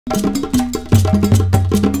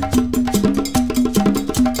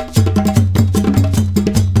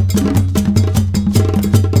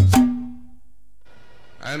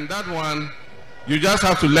And that one, you just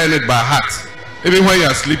have to learn it by heart. Even when you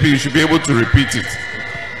are sleeping, you should be able to repeat it.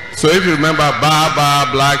 So if you remember, ba ba,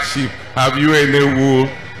 black sheep, have you any wool?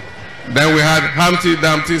 Then we had Humpty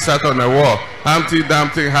Dumpty sat on a wall. Humpty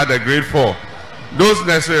Dumpty had a great fall. Those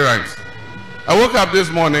nursery rhymes. I woke up this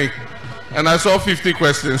morning and I saw 50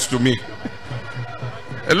 questions to me.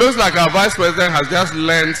 It looks like our vice president has just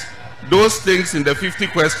learned those things in the 50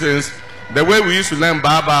 questions the way we used to learn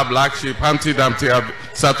ba ba, black sheep, Humpty Dumpty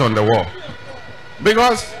sat on the wall.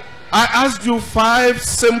 Because I asked you 5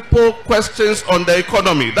 simple questions on the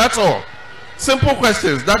economy. That's all. Simple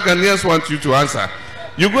questions that Ghanaians want you to answer.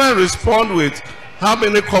 You go and respond with how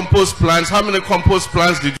many compost plants,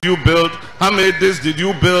 did you build, how many this did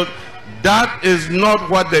you build. That is not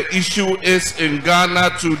what the issue is in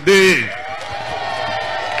Ghana today.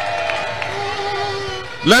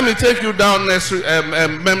 Let me take you down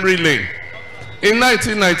memory lane. In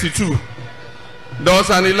 1992, there was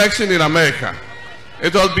an election in America.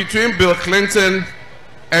 It was between Bill Clinton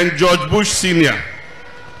and George Bush Sr.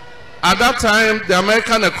 At that time, the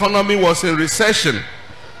American economy was in recession,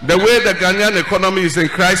 the way the Ghanaian economy is in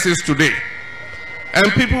crisis today.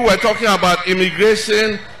 And people were talking about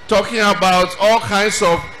immigration, talking about all kinds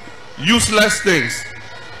of useless things.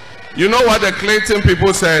 You know what the Clinton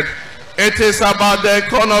people said? It is about the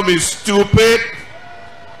economy, stupid.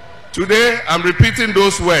 Today, I'm repeating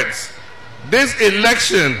those words. This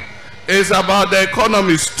election is about the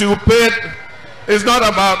economy, stupid. It's not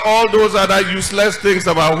about all those other useless things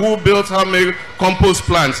about who built how many compost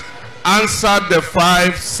plants. Answer the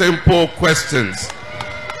 5 simple questions.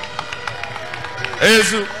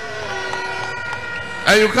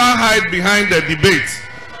 And you can't hide behind the debate.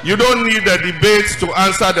 You don't need the debate to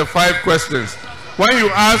answer the 5 questions. When you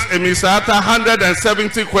ask Emisata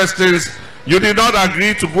 170 questions, you did not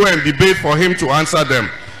agree to go and debate for him to answer them.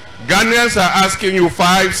 Ghanaians are asking you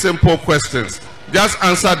 5 simple questions. Just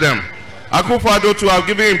answer them. Akufo-Addo to have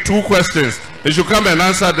given him 2 questions. He should come and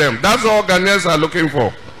answer them. That's all Ghanaians are looking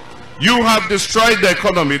for. You have destroyed the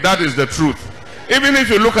economy. That is the truth. Even if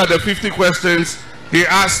you look at the 50 questions he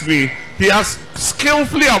asked me, he has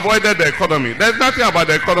skillfully avoided the economy. There's nothing about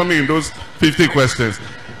the economy in those 50 questions.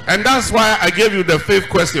 And that's why I gave you the 5th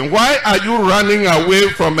question. Why are you running away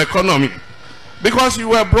from economy? Because you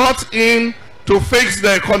were brought in to fix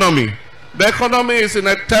the economy. The economy is in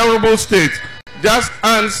a terrible state. Just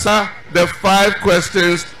answer the 5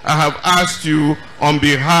 questions I have asked you on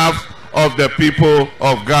behalf of the people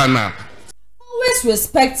of Ghana. Always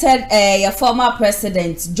respected your former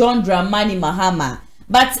president, John Dramani Mahama.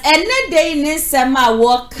 But another day in summer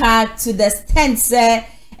work hard to the extent say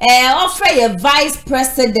offer a vice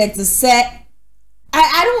president to say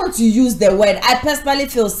I don't want to use the word. I personally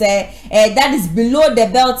feel say that is below the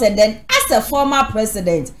belt, and then as a former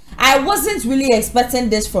president, I wasn't really expecting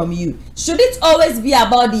this from you. Should it always be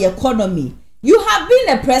about the economy? You have been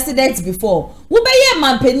a president before. Wobeye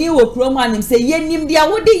mampeni wo kroma nim say yenim dia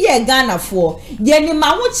wode ye Ghana for. Yenim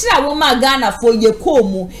awochira wo ma Ghana for ye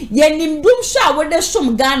komu. Yenim dum sha wode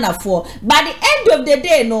shom Ghana for. By the end of the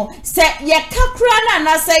day no, say ye kakra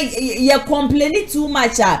na say ye complain too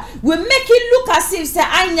much. We make it look as if say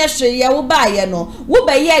anya hwe ye wo ba ye no.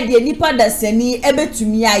 Wobeye de nipa da sani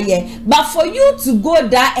ebetumi aye. But for you to go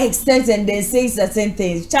that extent and then say certain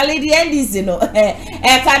things, Charlie the end is you know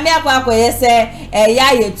kame akwa yes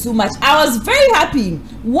yeah too much. I was very happy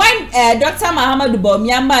when Dr. Muhammadu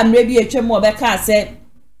BAWUMIA Mrebi Echemo Obeka said,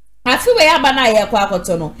 I feel we have an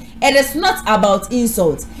it is not about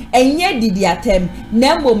insult. And yet did the attempt,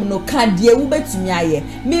 Nemo no can dear ube to me.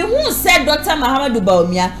 Me who said Dr. Muhammadu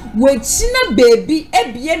BAWUMIA, with China baby,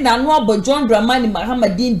 Ebie Nanwa but John Dramani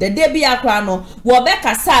Mahamadin, the Debbie Akrano,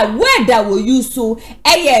 Wabeka said, where that will you so,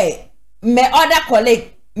 me other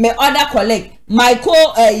colleague, my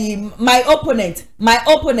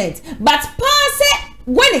opponent, but pass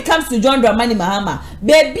when it comes to John Dramani Mahama,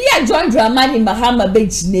 baby, John Dramani Mahama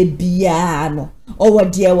bench nebiano. Or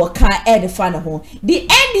what dear what can't add the fun of home. The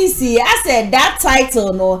NDC, I said that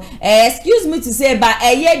title, no, excuse me to say, but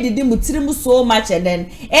a year did mutrimu so much, and then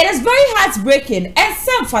it is very heartbreaking and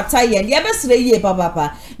some fatayan. Yabesre ye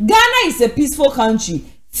papa. Ghana is a peaceful country.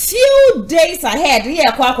 few days ahead here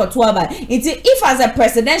if as a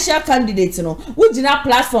presidential candidate would you not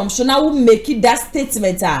platform so now we make it that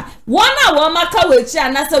statement one hour maka wechi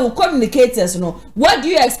and we communicators what do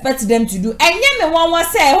you expect them to do and yet one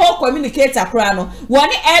say whole communicator krano one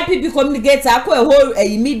LPP communicator a whole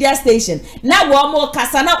media station now one more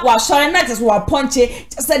kasana was showing not just one punch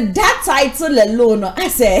just that title alone I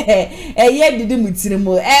say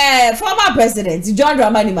former president John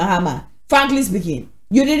Dramani Mahama, frankly speaking,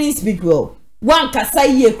 you didn't speak well. One kasa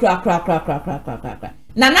ye crack.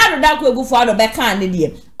 Na that go for the back and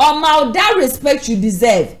that respect you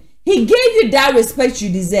deserve. He gave you that respect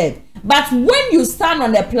you deserve. But when you stand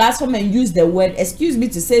on the platform and use the word, excuse me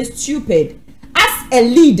to say stupid, as a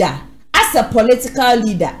leader, as a political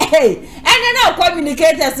leader, hey, and then our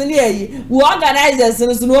communicators in here, we organize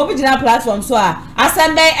no original platform so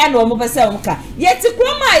assemble and one person yet to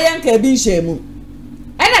kroma yanka be shemu.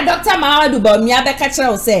 And Dr. BAWUMIA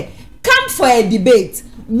Stup say, come for a debate.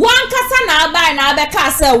 One kasa na buy na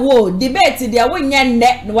beka say, whoa, debate there won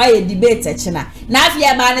net why a debate china. Now if you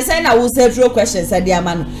man say na will say throw questions at dear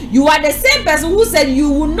man. You are the same person who said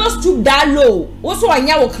you will not stoop that low. Also on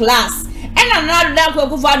your class. And another that go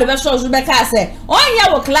for the best shows Rebecca say,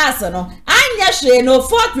 on your class no. Anya no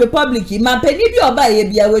Fourth Republic man peni bi oba ye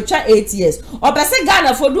bia we twa 8 years. Opese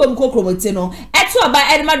Ghana for do mkokromoti no. Eto oba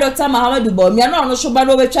Edma Dr. BAWUMIA no so ba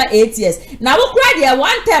no we twa 8 years. Na wo kra dia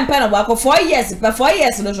one time pen of 4 years, per 4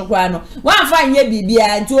 years no so kra no. Wan fa nye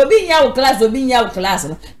bibia nti obi nya wo class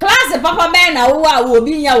no. Class papa man na wo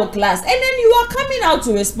obi nya wo class. And then you are coming out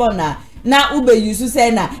to respond now. Na ube yusu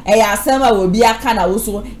say na asema will be a kana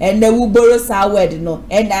also and the borrow sa word no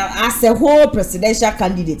and as a whole presidential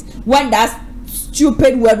candidate when that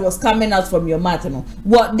stupid word was coming out from your mouth no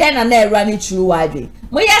what then and there running through widely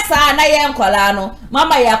mo yesa na ye nkwala no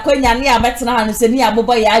mama ya kwanya ne abetena ha no se ni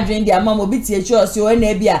abobo ya adwen dia mama obi tie chi osi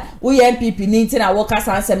na bia wo ye MPP ni nti na wo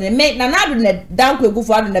kasa asem ne me na na do ne danko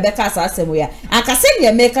egufo ado ne be kasa asem ya akase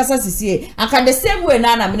ne me kasa sisie aka the same way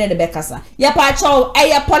na me ne be kasa ya pa cho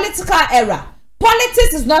a political era.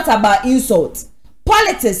 Politics is not about insult.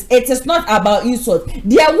 Politics, it is not about insult.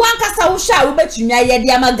 Dia one kasa usha ubetumi aye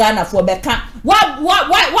dia magana for beka.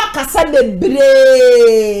 Wa kasa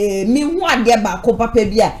bebre mi hu ade ba ko papa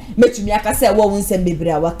bia metumi akasa wo wonsem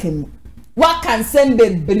bebre awakam. Wa kan sem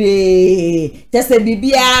bebre. Just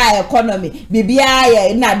bibia economy,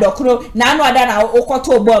 bibia na dokro na anu ada na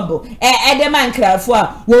okoto bombo. Edema nkrafo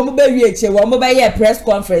a wo mu be wieche wo mu be ye press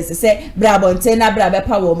conference say brabonte na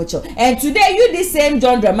brabepa wo mu cho. And today you the same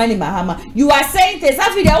John Dramani Mahama, you are saying this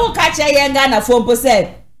after the whole catch yenga na phone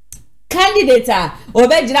say candidate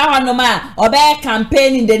obejira hanoma obe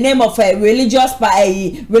campaign in the name of a religious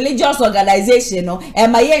organization no e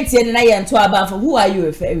ma yentie na yento aba for who are you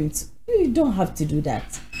referring to? You don't have to do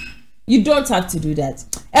that. You don't have to do that.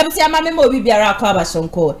 Ebti amame mo bi biara akwa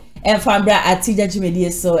abashonko enfambra atija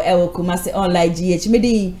jimedie so ewo Kumasi online GH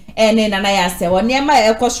medi ene na ya se woni ema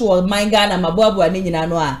ekosho manga na maboabo ani nyina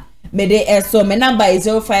no a mede eso me number is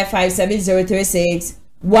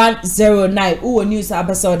 0557036109 uwo news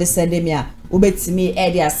episode send me a ubetimi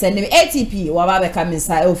e send me ATP wa ba be come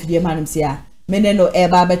inside ofidie manum sia mene no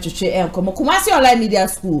eba betwetwe enkomo Kumasi online media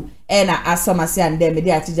school na asomase and dem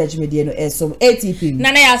dey atija jimedie no esom ATP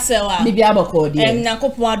na ya sewa bibi aboko de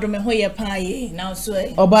nyankopon adome ho ye pan ye na so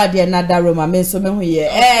e oba de na da roma me so me ho ye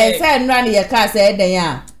say nra ne ye ka say eden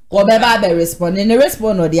a ko be ba be respond ne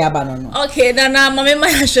respond no de aba no okay na mama ma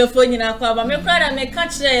ya shofo nyina kwa ba me kra da me ka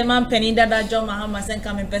kire man pani dada John Mahama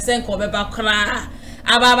senka me pesen ko be ba kra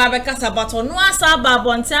aba be kasa bato no asa ba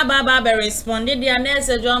bonte aba be respond de na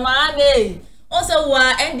ese John Mahama also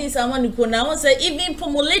wa endi someone ko na won say even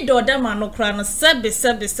pomole do da ma no kra no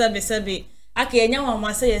sebe aka enya wa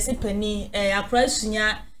ma say yesi pani akra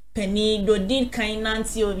sunya pani do din kan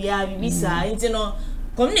nanti obi a bibisa nti no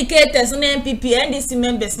communicators na MPP NDC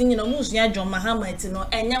members ni no musunya John Mahama nti no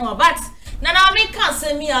enya wa but na me ka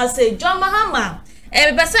say me I say John Mahama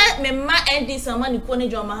be say me ma NDC someone ko ni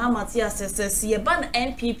John Mahama ti assess ye ban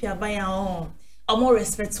MPP abaya ho omo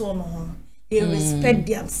respect ho they respect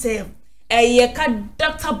themselves.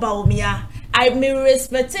 Dr. BAWUMIA, I may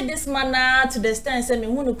respect this man to the stand and me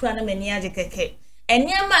who cry na many keke. And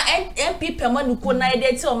yama MP Pemanu kona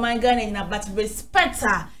identity of my Ghana but respect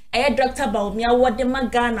her. Dr. BAWUMIA what the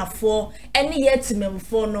Magana for any yet me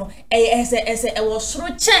for no as a was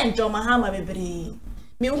through change John Mahama baby.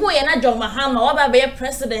 Me who na John Mahama what be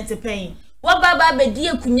president paying. What baba be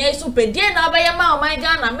dear kunya super dear na by my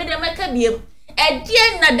Ghana made a make be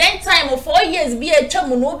dear na den time of 4 years be a chum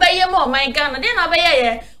no by your mom my Ghana then I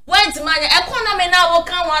be went to my economy now will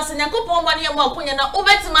come once and I go on money and more kunya na over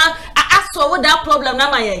to my ask for that problem na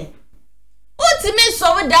my Ultimate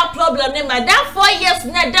solve that problem in my that 4 years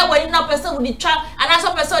na that when no person with the trap and as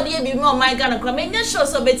a person dey be more my Ghana come make sure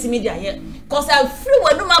so beti media here cause I free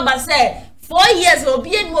when no ma say 4 years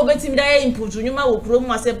obi en mo beti media input nyuma wo krom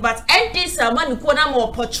ma say but ND Samani ko na more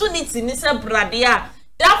opportunity ni say brade a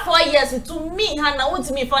that 4 years to me ha na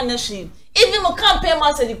ultimate partnership even mo campaign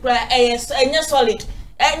ma say the cry enye solid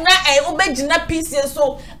na obegina PC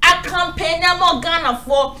so a campaign na mo Ghana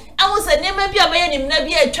for I was a name be abaye na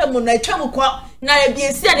bi atwamu na atwamu kwa na bi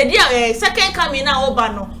esi ade dia second coming na oba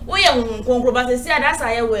no we ye nkonkro ba se that's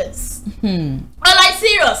aye words all like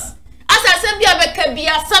serious as I say bi abeka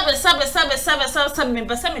bia 7 me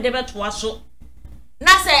be se me de beto aso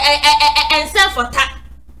na se ense fota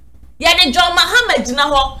ye ne John Mahama gina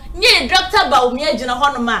ho nye Dr. Bawumia gina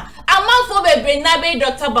ho no ma amanfo bebre na be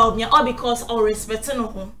Dr. Bawumia all because all respect no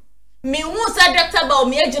ho me hu say Dr.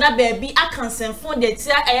 Bawumia gina baby akansenfo de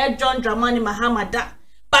tia John Dramani Mahama da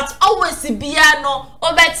but always bia no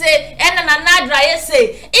obete ena na nadra ye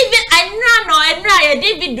say even enra ye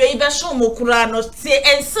di video e be so mokura no say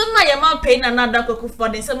ensema ye man pay na nadra kokufo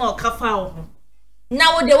de ensema o kafa ho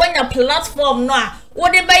na wo de wanya platform no a wo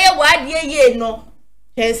de be ye wade ye no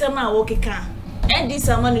ensema wo keka and this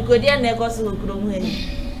Samani go there na go so okuro mu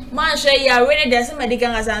he man share ya really there's medical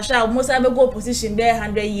as and sha most have go position there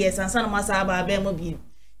 100 years and sana masa ba be mo bi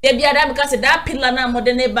they be ada because that pillar na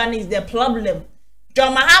modern ban is the problem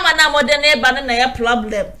John Mahama na modern ban na ya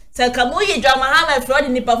problem say kamuyi John Mahama fraud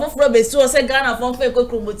ni pa foforo be so say Ghana fon fe ko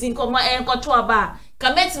kromoti nko ma en ko to aba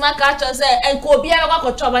comment ma ka cho say en ko bia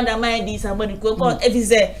ko to aba na man this Samani ko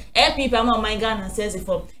evize people am my Ghana says it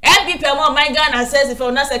for people am my Ghana says it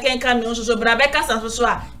for na second come so brabeka san so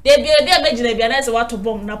a they be gina bia na say what to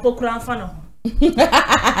bomb na pokura fa no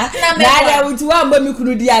na ya wuti wa mbo mi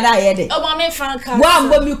kunu dia na ye de o ma me franka wa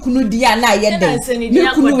mbo mi kunu dia na ye de mi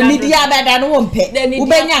kunu ni dia beda no wompe wo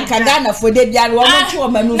benya nka Ghana fo de bia no mo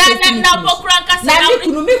twa ma no na pokura nka na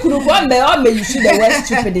mi kunu ko mbe o me you should the worst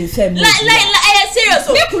stupid in family serious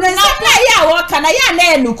mi kunu na ya wo kana ya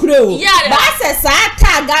na no kure o ba se sa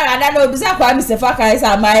ta gara da no bisa kwa mi se fa kai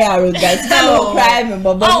sa my arrogant no cry me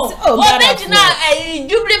bobo oh original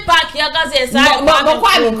Jubilee Park ya ga se sa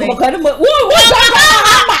kwa ana me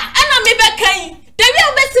be kan the way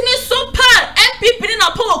obetimi so pan MPP ni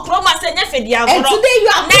na power chroma se nya fedi agoro and today you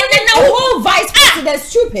are the whole vice president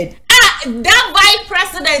stupid that vice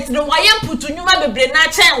president no wayem putu nyuma bebre na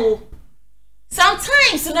chen wo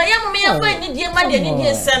sometimes no yam me yafa ni die ma de ni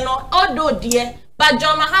die se no odo die but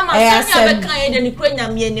John Mahama sanya be kan ye de ni kro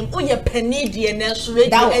nyame anim o ye pani die na so re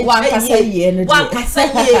die wan kasa ye no wan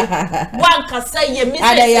kasa ye me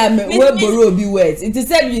say we borrow bi words it is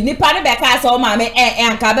say you ni pa ne be ka so ma me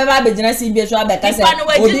anka be ba be gina si bi so be ka say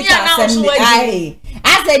obi ka say ai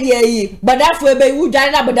I said ye but that for be you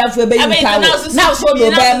jare na but that for be you now so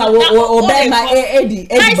do be ma o be ma edi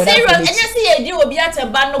but that enya say ye di obi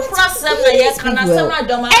ateba no process na ye kana say na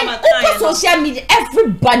John Mahama kan social media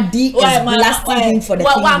everybody is blasting for the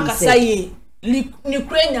thing he said. You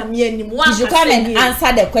come and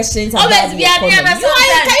answer the questions about the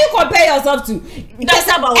can you compare yourself to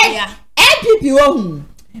NPP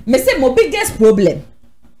me say my biggest problem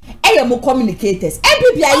mo communicators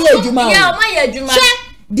NPP aye adwuma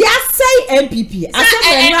they say NPP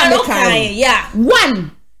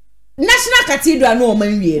one National Cathedral no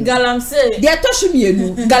man wie galamsey they touch me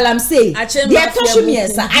nu galamsey they touch me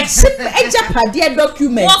esa achip ejapade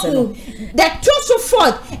documents no they touch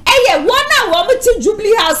forth one a wo ti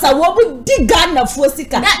Jubilee House a wo di Ghana fo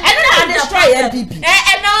sika and na destroy NPP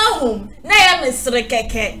na home na ya mesre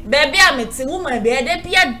keke baby ameti woman be de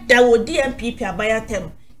bia da wo di NPP abaya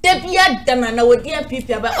tem de bia da na wo di NPP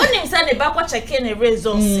abaya onim say ne ba kwa check in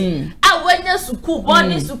results a wanya school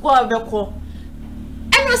body school abeko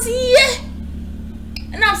no see ye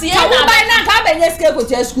na see ye na ka benye ska ko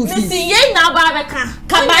school fees see ye na ba be ka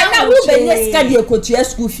ba na wo benye ska de ko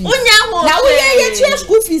school fees na wo ye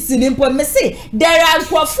school fees ni mpo me say there are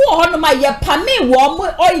kwafo ho no ma ye pame wo mo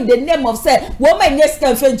in the name of say wo benye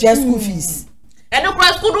ska fe school fees and no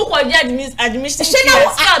cross school ko administration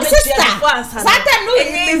sister satan no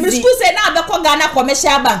in school say na be ko Ghana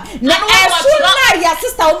commercial bank na na ya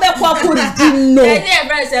sister wo be ko dino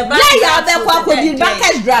na ya be ko di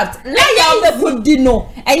bankers draft na ya be ko dino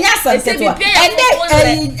enya sanseto and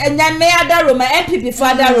then enya me adaroma MPP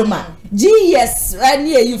father Roma GS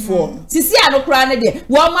ani eyifo sisi anokra ne de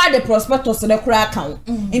wo ma de prospectus ne kra kan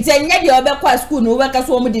nti enya de obe kwa school no we ka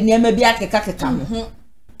so wo de niam bi akeka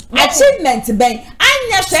achievement ben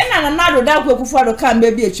anya hwe na do da kwekufo do kan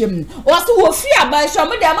be bi etwem o so wo fi aba hwe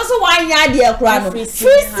mo de mo so wanya de ekura no free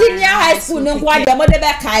senior high school ne kwa de mo de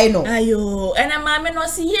be kai no ayo ena ma me no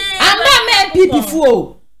si ye amba me MPP fu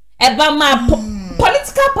o eba ma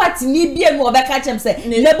political party ni bia mu obeka chem say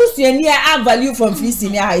nebusuani a value from free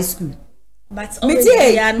senior high school but me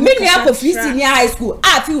nua ko free senior high school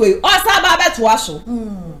afi we o sa ba beto aso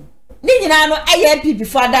ni nyina no IMP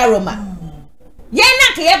father Roma ye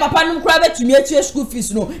na ke ye papa no kura betumi atu school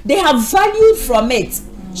fees no they have value from it.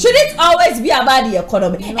 Should it always be about the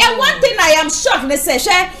economy? And one thing I am shocked, they say,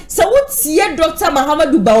 so what see Dr.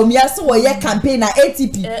 Muhammadu BAWUMIA so your campaign at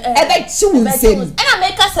ATP? Ebe chun same. And I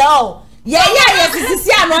make us all. Yes, this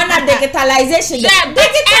is another digitalization.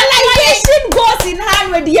 Digitalization goes in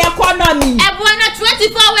hand with the economy. Everyone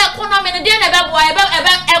 24-hour economy, and then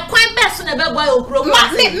a quite person about boy.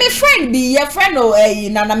 My friend be your friend or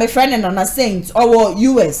Nana, my friend and Nana Saint or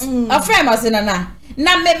US. A friend was in Nana.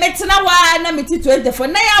 Na me tena wa na me 24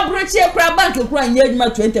 na ya brochi ekura bank ekura nyeduma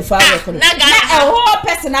 24 hours na a whole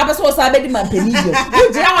person abeso so abedi man penibio you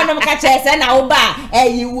jira won me ka che na wo ba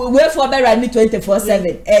we for be run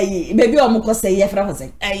 24/7 baby o mo ko say ye fra ho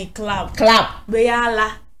say club we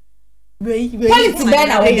ala we policy be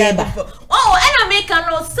na we dey ba oh and America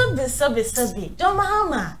no service John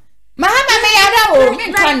Mahama me yada o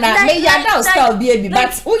me kanda me yada o style baby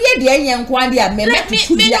but wo ye de enye nkwande a me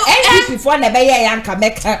tutu dia NDP for na be ye yanka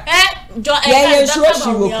meka ye show she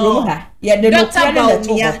wo krom ha ye de no kra na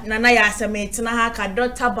to nana ya aseme tena ha ka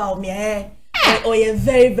Dr. BAWUMIA oh you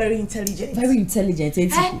very intelligent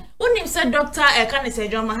unim say doctor can say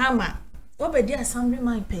John Mahama obedi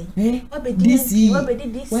assemblyman pay obedi DC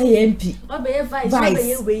YMP obedi vice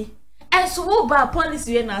obedi we so wo ba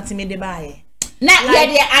policy we na atime de bae na ye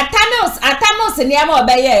de atamos niam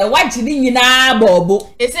obeye wagiri nyina bobo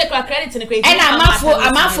e say credit ni credit and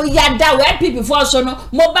amafo yada we people for so no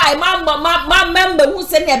mobile ma member who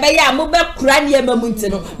say ne be ya mo be kura ne ma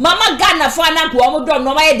muntino mama Ghana for na ko mo do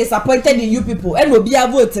no ma disappointed in you people and obi a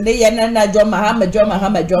vote ne ye na John Mahama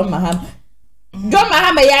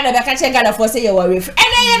ya na be ka che Ghana for say ye wa refi and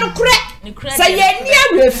ye no kure say ye ni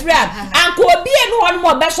refi anko obi enu hon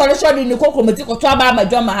mo be solution ni ko committee ko to aba ma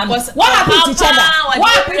John Mahama what happened to Chada what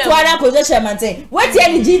happened to other position maintain what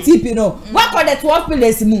any GTP no what call the 12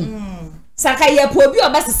 place mu saka ye po obi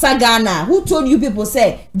obesesa Ghana who told you people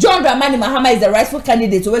say John Dramani Mahama is the rightful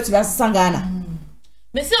candidate to obesesa Ghana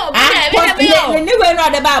me say obi ni we no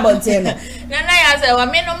the Bible tell na ya say wa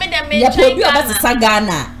me no me dem me ye po obi obesesa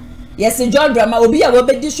Ghana yes John Drama obi a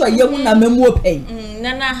obedi so ye hu na memu opay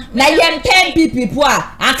na ye 10 people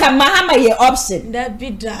a aka Mahama ye option that be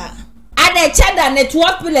da ana Chada ne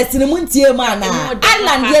 12 pillars ni muntie mu ana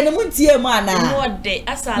Aland ye ni muntie mu ana mode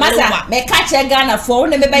asala masa me ka che Ghana for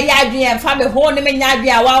ne me be ya adwen fa me ho ne me nya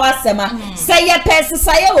adwen a wa wasema say ye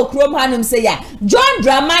pesa ye wo krom hanum say ya John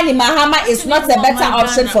Dramani Mahama is not a better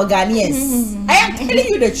option for Ghanaians. I am telling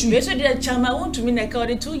you the truth. We should the chama want to me na ka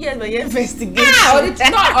 2 years by investigation or it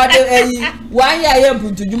not or the 1 year ye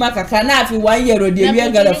buntu juma kaka na afi 1 year o de wi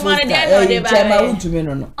agara for chama want to me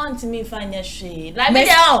no aunt me fanya hwe like me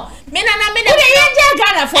dey me na me dey ye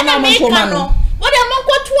Ghana for na mo koma no what am I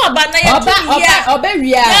to aba na ya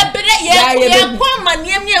obewia ya kwa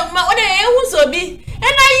maniem ye ma o dey hu so bi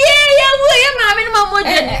na ye ma me no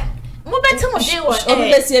moje mo betem de wo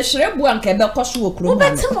obesi ehrebu anka be koso okro mo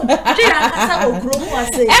betem de akasa okro mu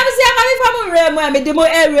ase emsi amami famu rem a me de mo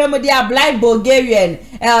area mo de a blind Bulgarian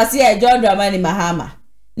say John Dramani Mahama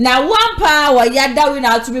na one pa wa yada wi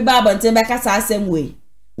na to be baba ntem be kasa asem we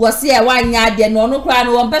wo say e wanya de no no kra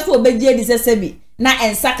no won pese obegie di sesebi na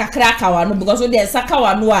ensa kakra kawa no because the ensa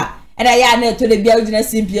kawa no a era ya na to de bia ugina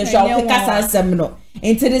simpie so a kasa asem no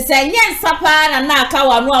enti de se nyensa pa na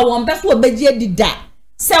kawa no a won pese obegie di da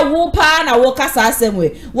se wo pa na wo kasa asem we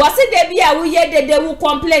wo se de bia wo ye de wo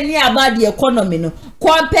complain about the economy no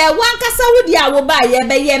compare one kasa wo dia wo ba ye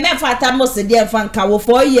be ye me fata mo se de fa nka wo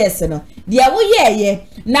 4 years no dia wo ye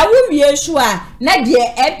na wo wie shu a na de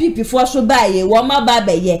MPP for so ba ye wo ma ba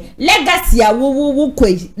be ye legacy a wo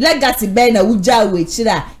koi legacy be na wo ja wo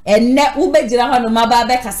chira enne wo be gira ho no ma ba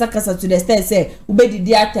be kasa to the extent say wo be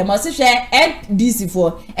didi atem o se hwe NDC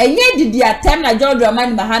for enye didi atem na John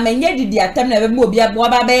Dramani Mahama enye didi atem na be mo obi abo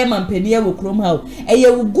ba be mampani e wo krom ha eye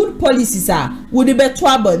wo good policies a wo de be to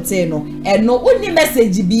abonte no eno uni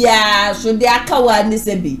message bia so de akawa ni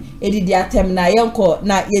se bi edidi atem na yenko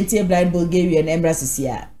na yentie blind Bulgarian embassy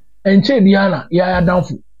sia enche biana ya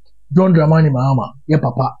danfu John Dramani Mahama ye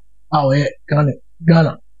papa a o ye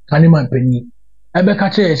Ghana kaniman penny ebe ka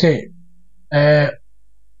che say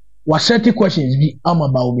was 30 questions bi ama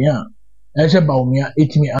BAWUMIA say BAWUMIA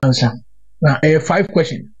etimi answer na 5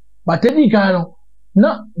 questions but any no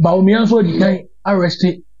na BAWUMIA so di kan arrest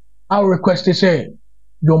our request say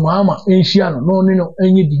John Mahama enhia no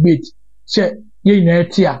enye debate say ye na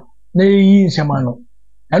etia na yi nsema no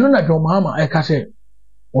eno na John Mahama e ka say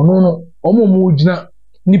ono no omo mu gina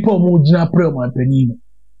nipa omo gina pre man panyin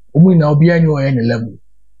omo na obi anyi o any level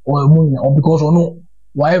or omo because ono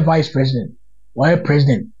why vice president why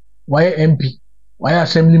president why MP why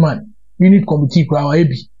assemblyman unit committee kwa why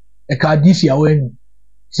bi e ka DC awani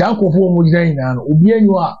sa akofo omo gina ina no obi anyi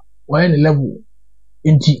a why any level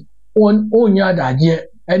inti onya daje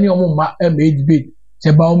any omo ma e debate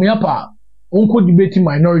se Bawumia pa onko debate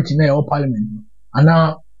minority na e parliament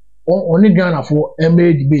ana only Ghana for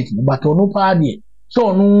MA debate, but ono party.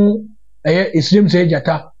 So no Islam say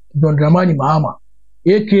jata Don Dramani Mahama,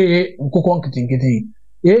 aka Nkokon Kitingiti,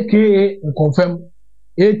 aka Nkonfem,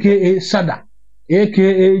 aka Sada,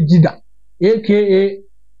 aka Jida, aka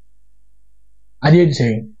I did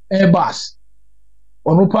say Airbus.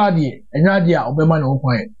 Ono party, and Nadia Obama no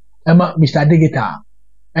point. Emma Mr. Digita,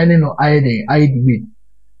 and no I debate.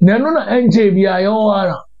 Nanona NJ be I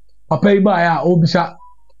papa iba obisa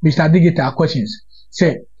Mr. Digital questions.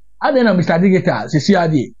 Say, I then Mr. Digital, say,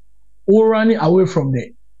 CRD, all running away from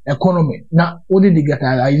the economy. Now, all the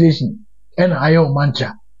digitalization and I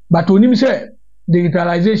mantra. But when you say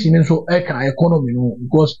digitalization and so economy, no,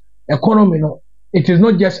 because economy, no, it is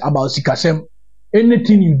not just about sikasem.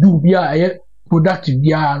 Anything you do, be a productive,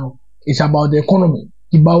 it's about the economy.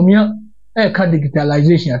 The Bawumia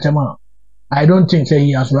digitalization at I don't think say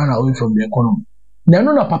he has run away from the economy. Now,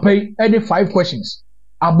 no, papa, added 5 questions.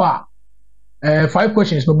 Aba 5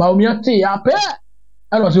 questions no Bawumia te ape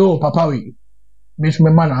and was oh papa we miss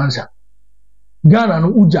me man answer Ghana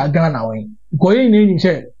no uja Ghana we because he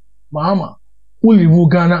say Mahama who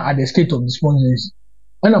live Ghana at the state of despondency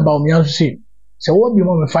and Bawumia say what be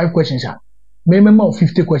more 5 questions me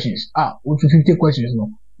 50 questions what 50 questions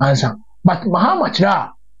no answer but Mahama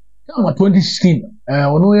chira 2016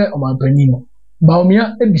 ono ye o man panino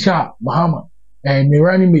Bawumia ebisa Mahama me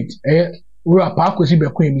running mate we are Pacosi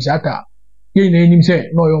Bequim Misata. Ye name say,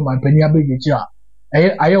 no, your man Penia Begia.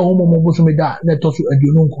 I homo mobusumida, let us a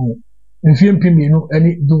dununco. In film pimino,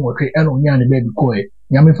 any doom or create on yan baby coy.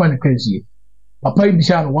 Yami fan crazy. Papa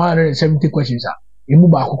Bishan 170 questions.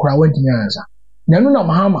 Imuba went in answer. Nanuna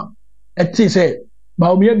Mahama, at say,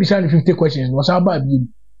 Bawumia Bishan 50 questions was about you.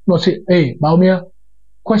 No say, hey, Bawumia,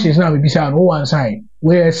 questions now Bishan, no one sign.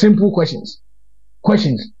 Where simple questions.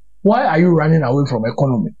 Questions. Why are you running away from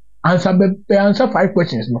economy? Answer 5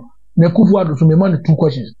 questions no. Na kufu ado so me man 2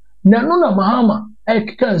 questions. Na no na Mahama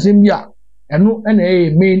kan sembia eno na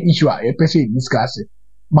main issue a person discuss.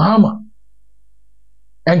 Mahama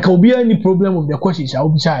and can be any problem with the questions I will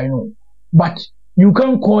be shy no. But you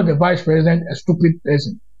can't call the vice president a stupid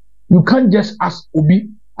person. You can't just ask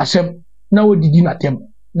Obi accept now what did you attempt.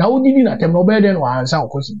 Now what did you attempt no better than answer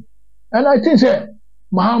question. And I think say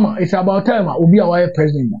Mahama it's about time Obi a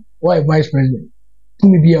president or vice president. To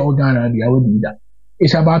me be a Ghana be I would do that.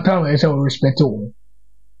 It's about time I say respect to.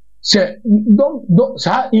 Say don't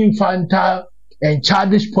say infantile and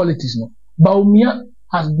childish politics. No. Bawumia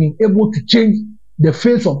has been able to change the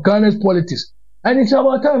face of Ghana's politics. And it's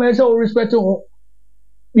about time I say respect to.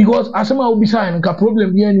 Because as someone will be saying a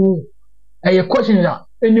problem be any a question that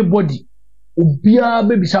anybody will be a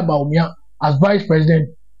baby Bawumia as vice president,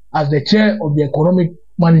 as the chair of the economic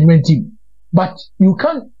management team. But you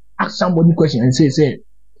can't ask somebody question and say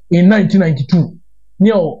in 1992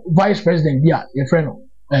 near vice president your friend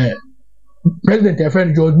president your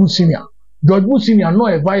friend George Bush Senior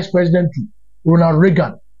not a vice president to Ronald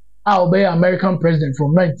Reagan obey American president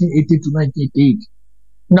from 1980 to 1988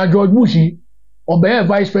 now George Bush obey a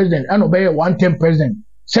vice president and obey a one-term president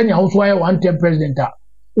senior house why one-term president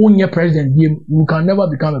only president you can never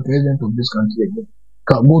become a president of this country again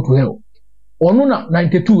can go to hell or no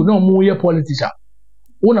 92 no more politics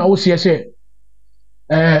una wo say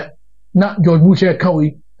na George Bush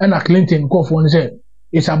kawi and Clinton call for say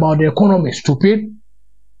it's about the economy stupid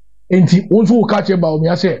and also catch about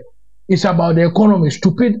me say it's about the economy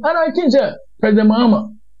stupid and I think say President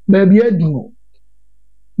Mahama maybe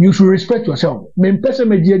you should respect yourself me person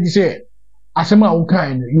me dey say asema wo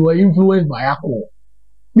kind you were influenced by alcohol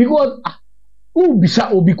because who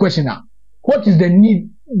bisa obi question what is the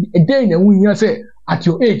need then when you say at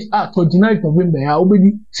your age, 29th November, I will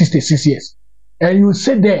be 66 years. And you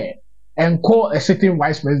sit there and call a certain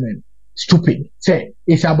vice president stupid. Say,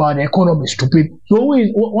 it's about the economy, stupid. So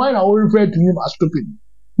why are we refer to him as stupid?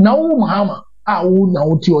 Now, Mahama, I will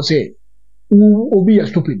now say, who will be a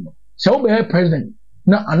stupid. So, be a president.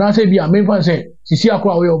 Now, and I say, be a member say, Sisi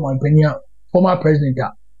Akwa way of my penya, former president,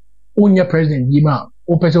 only president, Yima,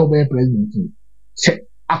 or person be president. Say,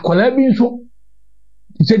 Akwala bin so,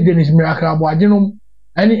 he said, Dennis Miracle, Abuajenum,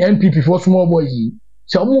 any MPP for small boys.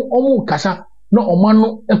 So, omo kasa, no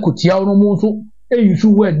omano ekotia no mo so e use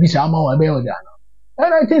word bi sa ma wa be o da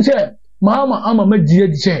And I think say Mahama ama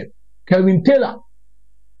medie say Kevin Taylor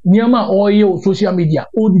niama oye social media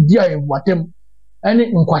o di dia e watem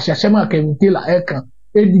ene nkwahyahyema Kevin Taylor eka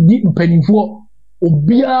edidi mpanifo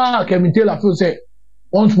obia Kevin Taylor feel say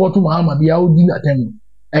on sport Mahama bia o di natem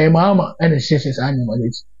Mahama and the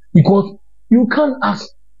animals because you can't ask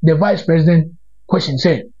the vice president question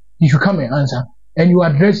say you should come and answer and you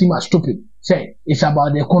address him as stupid say it's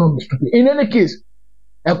about the economy stupid in any case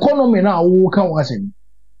economy now who can was in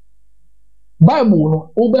Bible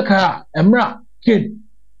no obeka emra kid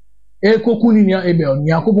ekokuni nia ebel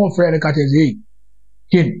nia kopon frere kateze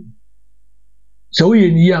kid so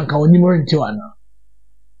we ni yanka oni morenti wana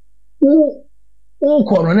u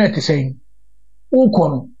kono na etisen u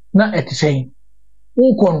kono na etisen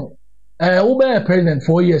u kono ube president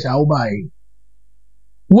 4 years aubai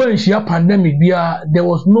when she a pandemic bia there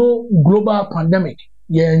was no global pandemic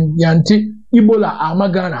yanti Ebola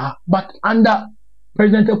amagana but under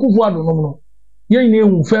President Akufo-Addo no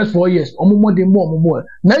yen first 4 years omomode mo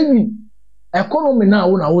na even economy na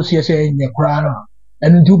wo na wo sie se enye kra na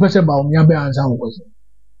enu nti wo pese ba omia be ansa wo kwese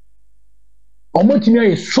omotimi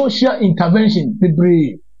ay social intervention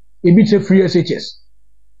bebre ebi say free SHS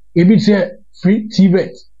ebi say free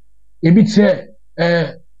TVET ebi say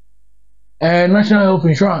national health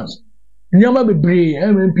insurance nyama bebre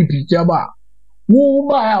MPP tiaba wo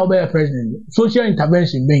ba ya obe president social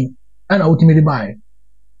intervention ben ana ultimate buy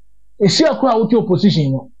e see akwa wo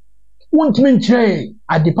opposition no wontimi nkyere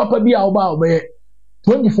ade papa bi a wo ba obe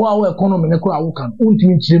 24-hour economy ne kura wo kan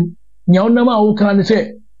wontimi nkyere nya wonam a wo kan ne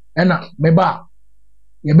se ena meba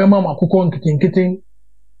ye bema makoko nkitinkiti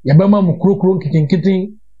ye bema mukrokro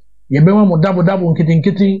nkitinkiti ye bema mo dabo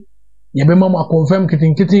nkitinkiti ye bema ma confirm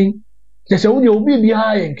nkitinkiti se wo de obi bi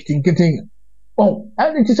ha ye nkitinkiti. Oh,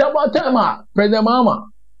 and it is about time, President Mahama.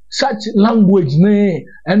 Such language,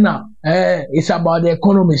 and now, it's about the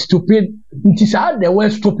economy, stupid. It is how they were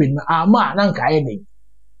stupid. Ama, nanka any.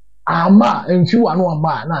 Ama, and few are no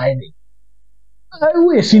ma, na any.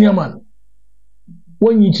 We a senior man.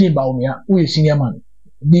 When you think about me, we a senior man.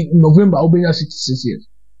 The November, I'll be 66 years.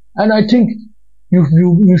 And I think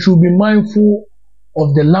you should be mindful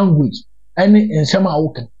of the language and some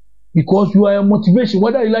open because you are a motivation,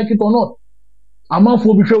 whether you like it or not. I'm not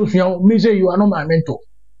for because me say you are not my mentor.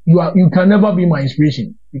 You can never be my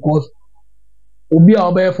inspiration because obi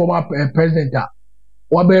a former president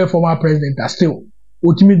or former president still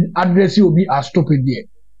ultimately address you be as stupid there.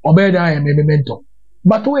 Obi I am a mentor.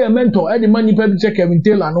 But we a mentor any money people say Kevin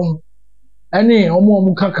Taylor no any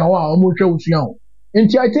omo kakawa omo twa usuan.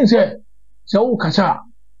 Enti I think say kasa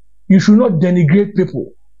you should not denigrate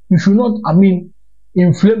people. You should not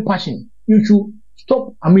inflame passion. You should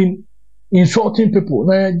stop insulting people.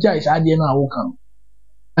 Na jais ade na wo kan.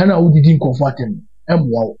 Ana wo didin comfort them.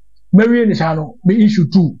 Wow. Mary ni sano be issue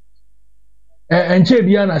 2. Enche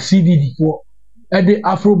bia na CDD for the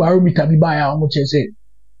Afro barometer bi ba ya omo che say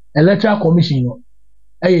electoral commission no.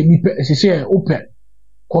 Nipa say open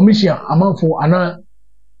commission amanfo ana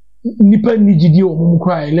nipa nigidi omo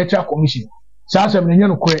kra electoral commission. Sa asem na nya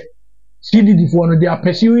no kre CDD for no they are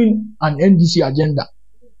pursuing an NDC agenda.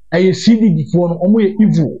 CDD for no omo ye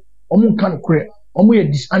evil. Omo kan kre omo ye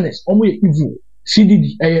dishonest omo ye evil.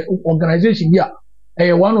 CDD organization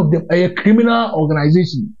here one of them a criminal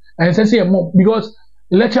organization and say more because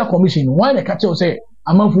electoral commission why the catch say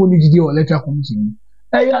amanfo nigidi or electoral commission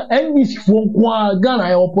NDC for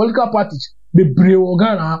Ghana or political parties be brave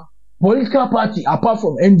Ghana political party apart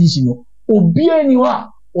from NDC no obi aniwa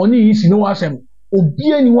oni yisi no asem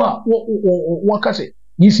obi aniwa wakase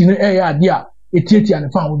yisi no dia etieti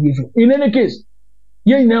and fan obi so in any case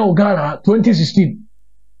yen na Ghana 2016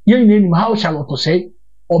 yen name how shall to say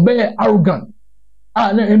obey arrogant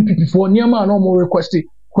na MPP for niama no more request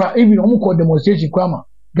even omo demonstration kwama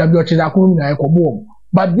Gabriel Chidakun na ekobo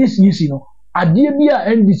but this yisi no ade bia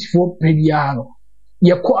NDC for pedia no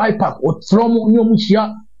ye ko IPAC or from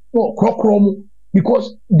nyomuhia or krokrom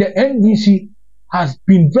because the NDC has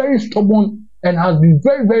been very stubborn and has been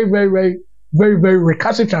very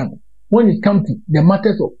recalcitrant when it comes to the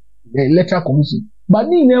matters of the electoral commission. But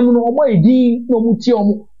ni nemu no omo edi no muti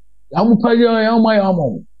omo amupali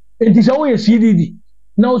omo it is always CDD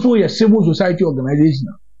now so a civil society organization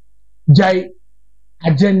jai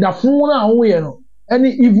agenda funa we no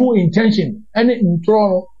any evil intention any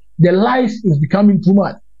intro the lies is becoming too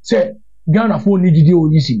much say Ghana for ni didi o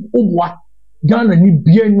yisi obwa Ghana ni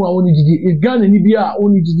bia nu a oni didi Ghana ni bia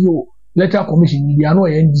oni didi o electoral commission ni bia no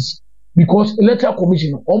NDC because electoral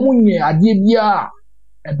commission omo nye ade bia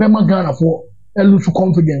ebema Ghana for lose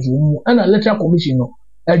confidence and electoral commission no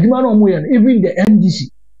adwuma no mo ye even the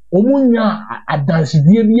NDC omunya adanse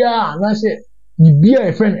die bia na say be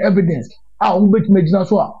a friend evidence bet medina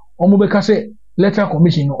so beka say electoral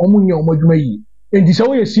commission no nye adwuma yi enti say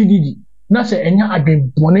we CDD na say enya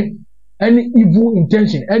adwenbone any evil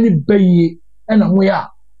intention any baye and amoya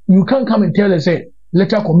you can't come and tell us say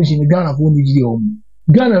electoral commission Ghana for ni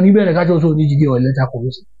Ghana ni be na ka so ni gidi electoral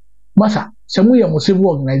commission masa say mo civil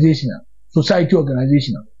organization society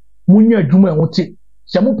organization munya adwuma wote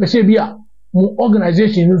say mo pese bia mo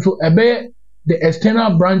organization so ebe the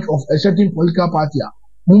external branch of a certain political party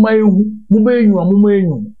muto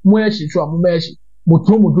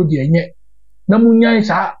de enye na munya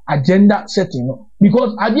sa agenda setting no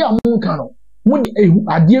because ade amun kan no mu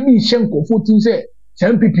ade bi hyenko 14 say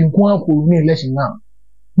MPP nko akọ ni election now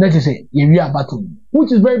na te say ye wi abato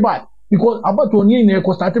which is very bad because abato ni na e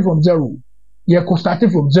started from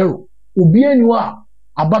zero obi enu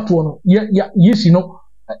abato no yesi no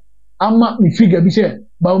ama mi figure bi say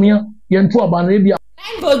Bawumia yentu abana bia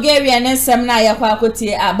Bulgarian and some na yakwa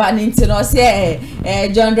kotie aba nti no se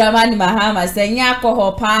John Dramani Mahama se nya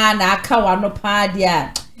akọ pa na aka wano pa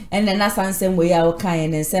dia ene na sansem we ya okan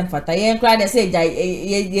ene nsem fata yen kra de se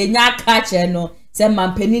ye nya aka che no se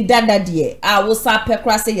mampeni dada de a wo sa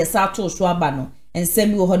pekra se ye sa to so aba no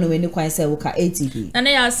ensem wo ho no weni kwan se wo ka ATV na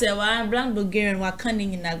ya se wa brand Bulgarian wa kan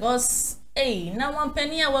nyina gos na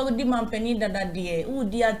mampeni a wa di mampeni dada de u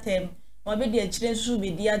di atem wa be de chire su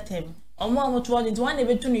be di atem omo to one na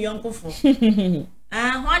betu ni yonkofo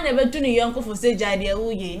one na betu ni yonkofo se jade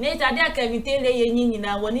uye na ita de aka vitele ye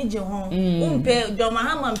nyina woni je ho umpe John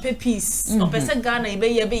Mahama mpe peace opese Ghana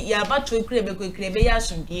ibe ya bato ekure be kwekure be ya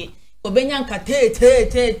asundie obenya nka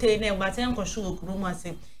te na gbate nkosho okuru mu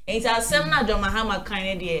ase ita asem na John Mahama kan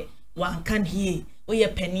ne de wan kan hie oye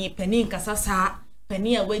penny kasasa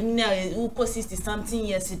penny a wani uko 60 something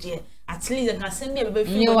years de at least nka asem be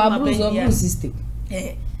fi wa bruzo system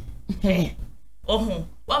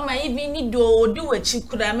what my even need do a chick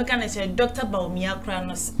could I make an say Dr. Bawumia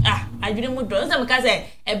Kranos I didn't move on some case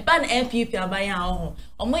a ban MPP by our home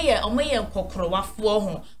or my cockro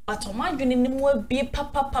for but on my dream will be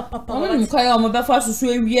papa my first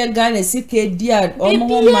to we are Ghana sick dear on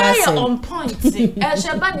point as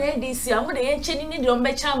a ban NDC I'm going to change on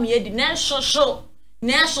my charm here the national show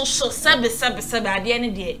service at the end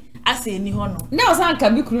of the day I say any honor now some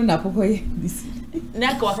can be crew na pokoye this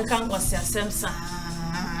Naka wakakan kwasi asemsa.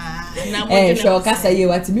 Sure kasa ye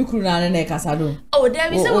wati mi kuru na na kasa do. Oh,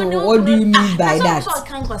 there is someone what do you mean by that? So I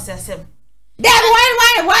can't kwasi asem. Then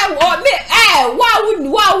why me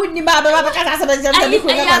why would ni baba kasa asem mi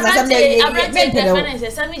kuru na kasa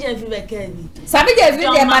asem Sami je fi be kebi. Sami je fi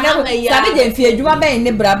de mana Sami je fi adwuma ben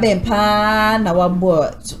ne bra ben pa na wa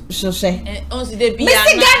bo so se. On si de bia. Me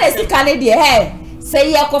Ghana si kan de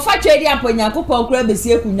say ya kofa twedi amponya kokon kura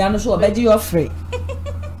besi ekunya no so obeji your free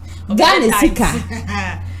Ghana sika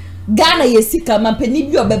Ghana yesika mampeni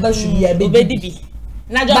bi obeba shubia obedi bi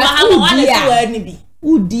na John Mahama wane ti wa ni bi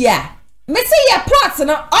udia me say ya plot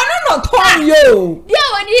no ono no ton yo dia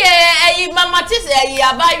woni mama ti say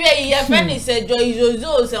abawe ye friend say joy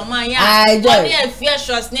zozo say man ya woni e fear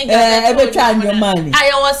shots ne Ghana e be twa nyomani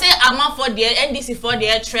ayo wo say ama for the NDC for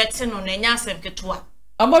the threat no na nya asem ketoa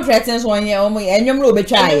Amo threatens one year, enyom no be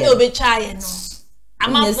try. No be try no.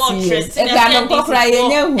 Ama for threats. E ga no kokra ye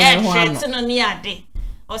nya hu ho. Threats no ni ade.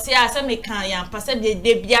 O se asa me kan ya pase de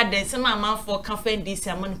bia de se ma for kan fa NDC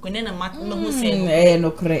amon ko ne na ma hu se.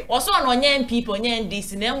 No kre. O so no nya people nya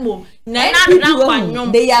NDC na mo na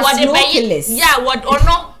kwanyom. What the be yeah what or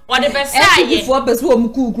no. What the best say for person wo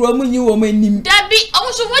mku kuro mu nyi wo manim dabi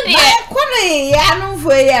o so wo de kono ya no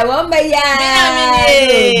fo ya wo mba ya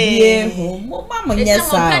mo mama nya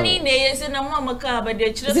sa kani ne yesi na mo amaka ba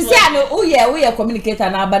de chire so sisi ano uye communicator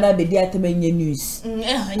na aba na be dia tema nya news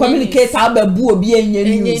communicator aba bu obi nya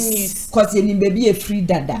news cause ye ni be be free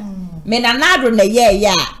dada me na nado na ye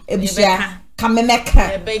ya ebusha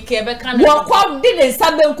kamemeka wo kwa didn't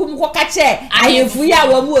sabe nkum ko kache ayefu ya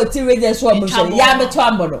wa mu oti radio so mo so ya beto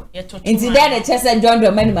ambodo nti then the chese John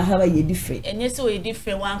Dramani Mahama ye different enye so ye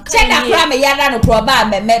different wan kan check akra me ya na no pro ba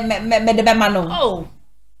me de be ma no oh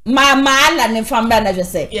ma ala ne famba na je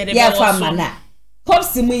say ya famba na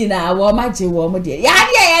pops mu ina wo ma je wo mo de ya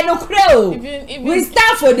de ya no kra o we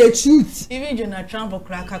stand for the truth even Donald Trump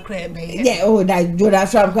kra kakra be yeah oh that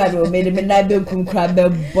Donald Trump kra do me de na be nkum kra be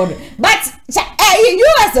bodo but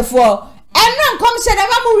US for and non come say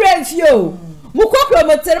never mu renfio mu kokro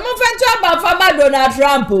mo tere mo fento aba fama Donald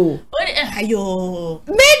Trump o ayo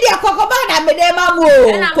media kokoba na medema mo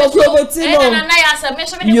kokobotino na ya sa me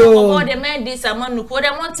so me kokoba de me dis amanu ko de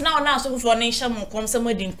montina na so for nation mo kom se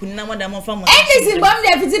mo de nkunna mo da mo fa mo NDC bom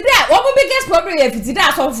de fitida wo mo biggest problem ye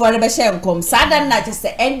fitida so for be share nkom sada na just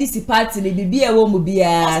NDC party le bibia wo mo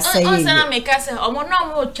bia say on sana me ka se omo na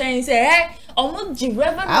mo twen se omo ji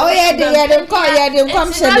reverend ye de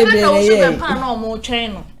kom se bebe ye pa na omo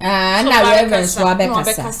twen no na reverend so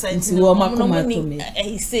abekasa nti wo makoma to me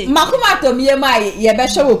makoma to me ma ye be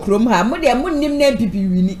hwe wo krom ha mo de mo nim na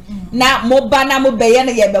bibiwini na mo ba na mo be ye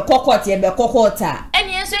na ye be kokota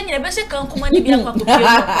eni enso nyine be se kan kuma ni bia kwakopio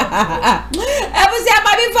ebusi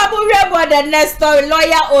ababi fa mo rebo the next story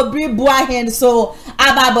lawyer Obri Buahen so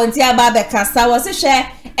ababonti ababekasa wo se hwe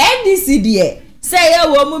NDC de say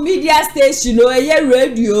wo media station o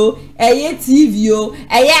radio TV o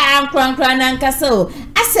ankran nankasa o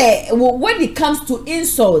I say when it comes to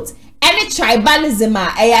insult any tribalism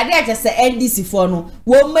dey just say NDC for no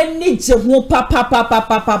wo manage ho papa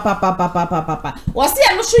wo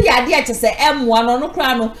say no so ya dey just say M1 no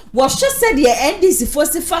kra no wo hwe say the NDC for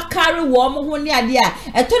se fa carry wo mo ho ne ade a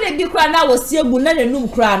eto na bi kra na wo se egu na nanum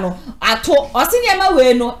kra no ato o se ne ma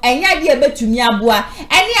we no enya de betumi aboa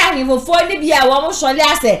ene ahemfo ne bia wo mo hwole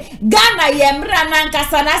ase Ghana ye mra na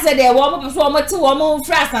nkasa na se de wo mo so mo te wo mo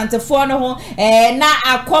fra asantefo no ho na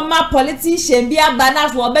akoma politician bia bana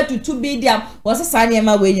so betutu bidiam was a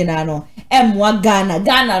sanyama we nyina no M1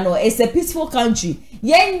 Ghana no it's a peaceful country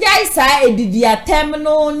yenjai sa edidia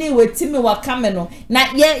terminal ni wetimi wakame no na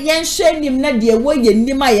yen hwenim na de wo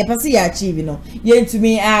yenim a ye pese ya achieve no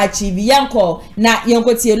yentumi a achieve yanko na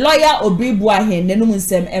yenkotie lawyer Obri Buahen nenum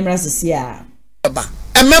nsem emra sesia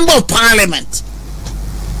a member of parliament,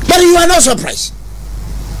 but you are not surprised.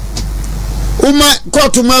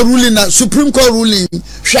 Court ruling, Supreme Court ruling,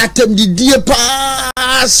 shatem the dear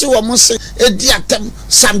pass or must a diatem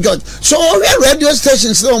Sam George. So we radio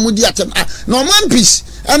stations no mudiatem. No man peace,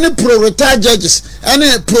 any pro retired judges,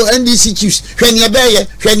 any pro NDC chiefs, when you bear,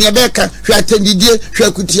 when you becca, shatem the dear,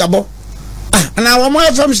 shakutiabo. And our more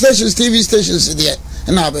FM stations, TV stations there,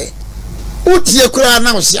 and our way. Utia kura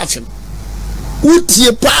now siafim.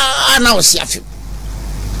 Utie pa na osiafim.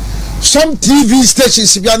 Some TV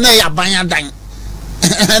stations be na ya banya dan.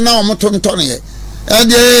 Na o motonton ye.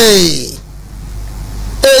 And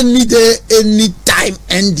any day, any time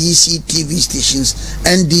NDC TV stations,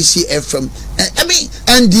 NDC FM, I mean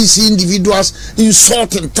NDC individuals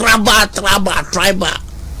insulting tribal.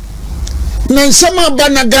 Na sama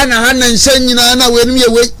bana Ghana ha na nsanyina na we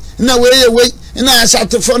na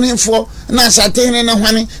asate phone him for na asate hene na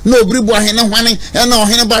hwane na Obri Buahen na hwane na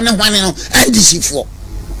ohene ba na hwane no NDC for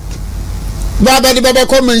baba di baba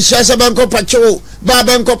ko menhia se banko pacho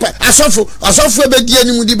baba nko pa asofo be die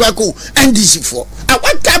ni mudi bako NDC for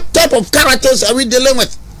what type of characters are we dealing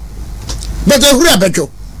with? But ehura bejo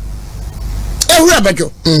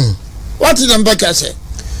what is them back say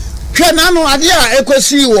hwe na no ade a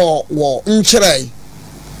ekosi wo nkyerei.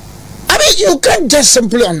 I mean you can't just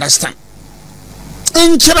simply understand.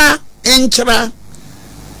 Inchra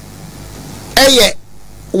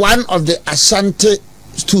one of the Asante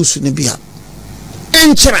stools in Libya.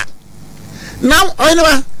 Inchra. Now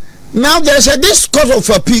there's a this court of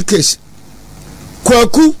appeal case.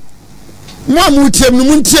 Kwaku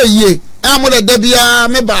Muntia ye. Amoda Debia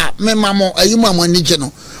me mamo ayuma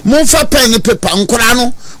nijeno. Munfa pen paper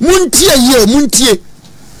nkorano. Muntie.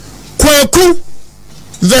 Kwaku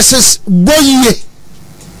versus Boye.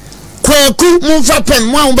 Kwaku munfa pen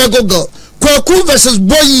mo an go Kwaku versus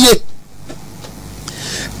Boye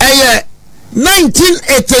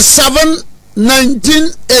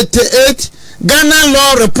 1987-1988 Ghana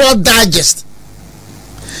Law Report Digest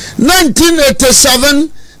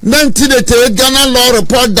 1987-1988 Ghana Law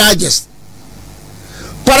Report Digest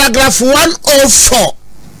paragraph 104.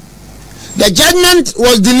 The judgment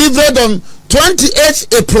was delivered on 28th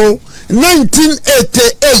April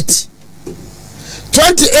 1988.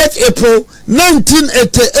 28th April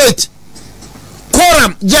 1988.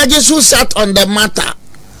 Quorum judges who sat on the matter.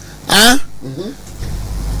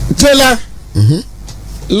 Taylor,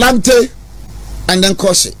 Lante, and then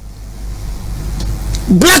Kosi.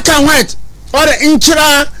 Black and white. Or the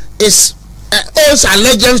Inchira is owes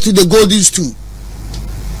allegiance to the Goldies too.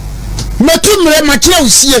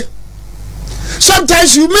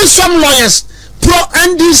 Sometimes you meet some lawyers, pro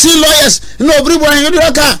NDC lawyers, no everyone you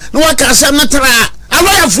no can say a lawyer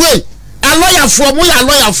for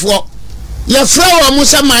your friend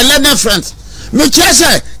Musa, my learner friends. Me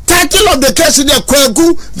say title of the case is the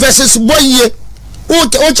Kwaku versus Boye.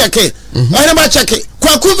 Check it. I never check it.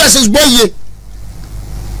 Kwaku versus Boye.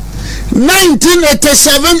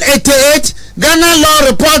 1987-88, Ghana Law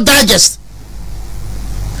Report Digest.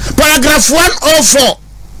 Paragraph 104.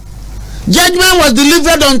 Judgment was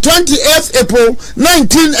delivered on 28th April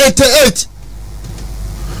 1988.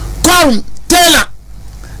 Quorum, Taylor,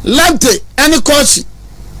 Lante, and Kumasi.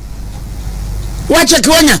 Watch a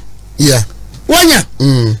Kwanya. Yeah. Wanya.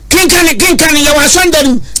 Kinkani, you were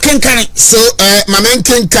sending Kinkani. So, my man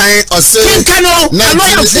Kinkani or say Kinkano, a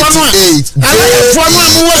lawyer for one. A lawyer for one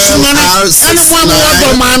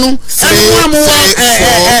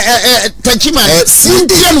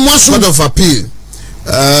Court of Appeal.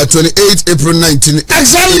 28 April 1988.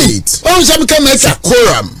 Exactly. Oh, some come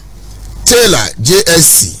Quorum, Taylor,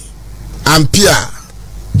 JSC, Ampere,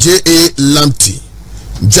 J.A. Lamptey.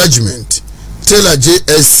 Judgment, Taylor,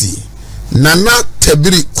 JSC, Nana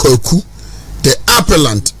Tebiri Koku. The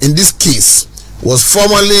appellant in this case was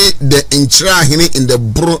formerly the Inchirahini in the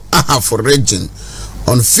Buru Ahafo region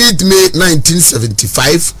on 5th May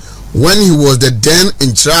 1975 when he was the then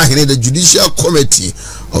Inchirahini. The Judicial Committee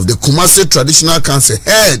of the Kumasi Traditional Council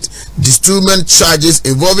heard disturbance charges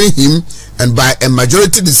involving him, and by a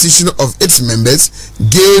majority decision of its members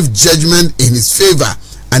gave judgment in his favor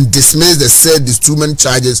and dismissed the said disturbance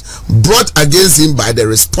charges brought against him by the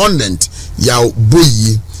respondent Yao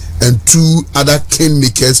Boyi and 2 other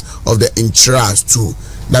kingmakers of the Inchiras too.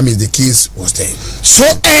 That means the case was there. So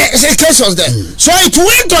the case was there. So it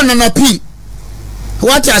went on an appeal.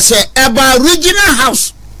 What I say about regional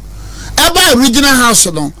house. About regional house,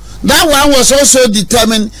 no. That one was also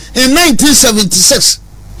determined in 1976.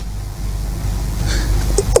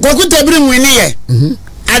 Kwakutebri Mwiniye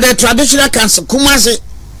at the Traditional Council, Kumasi.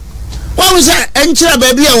 What was that? Enchira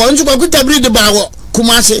baby, I want to Kwakutebri the Bawo,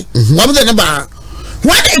 Kumasi. What was the Bawo?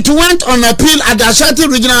 When it went on appeal at the Ashanti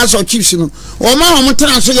Regional House of Chiefs, no, or Mama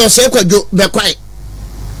transfer your secret be quiet.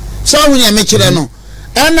 So when you make it, no,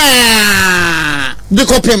 and the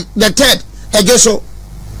copy, the third, I guess so.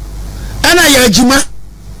 And I Jima,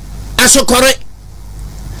 as so correct.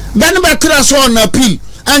 Then back on appeal,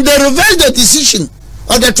 and they reversed the decision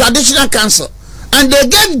of the Traditional Council, and they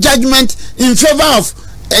gave judgment in favor of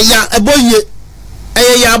a boy,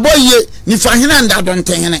 Nifahina and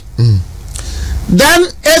Adonte.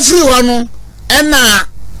 Then everyone and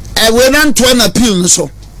went on to an appeal so.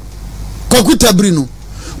 Kwakutabrino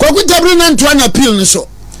and to an appeal so.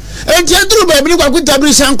 And Tedru baby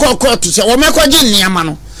Kwakutabri san court to say, or Makwaji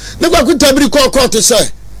Niamano. The Kwakutabri court to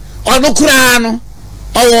say, or no Kurano,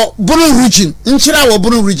 or Buru region, Inchira or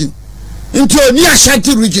Buru region, into a near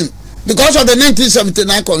Ashanti region because of the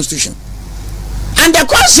 1979 constitution. And the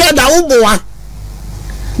court said that Uboa.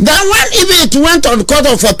 Then when even it went on the Court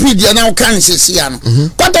of Appeal, they now can't say Siano.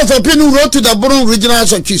 Court of Appeal wrote to the Buru Regional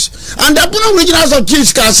House of Chiefs, and the Buru Regional House of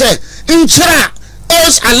Chiefs can say, Inchira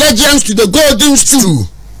owes allegiance to the Golden Stool.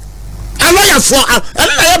 A lawyer for a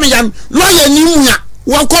lawyer Nimuya,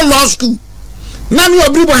 Wako Law School. Nami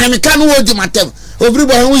Obribo Hamikanu Odimatem,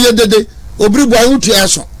 Obribo Yede, Obribo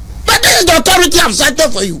Utiaso. But this is the authority I've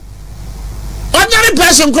cited for you. Ordinary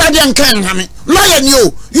person, Guardian can have it. Lawyer,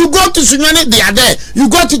 you go to Sunyani, they are there. You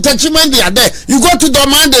go to Tachiman, they are there. You go to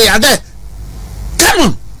Doman, they are there. Come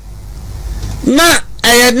on. Now,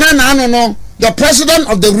 I don't know. The president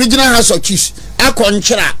of the Regional House of Chiefs, Akon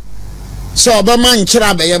Chira. So, Obama and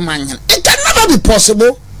Chira Bayaman. It can never be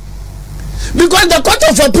possible. Because the Court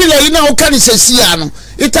of Appeal, you know, can say Siano.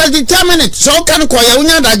 It has determined it. So, can Koya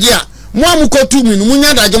Unya Dagia. Mwamuko Tumi,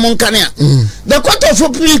 Munya Dajamon Kania. The Court of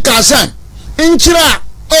Appeal can say, Inchira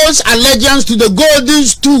owes allegiance to the Golden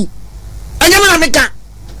Stool. Anyamina Mika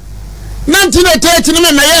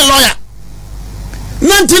 1988 na ye lawyer.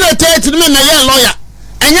 1988 na ye lawyer.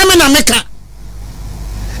 Anyamina Mika.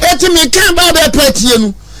 Eti Mika ba be party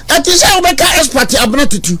nu. Eti say obeka expert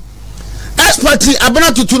abonatutu. Expert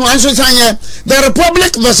abonatutu no anso sanye the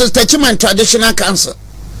Republic versus Tachiman Traditional Council.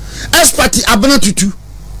 Expert abonatutu.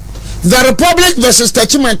 The Republic versus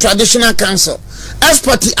Tachiman Traditional Council.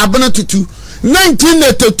 Expert abonatutu.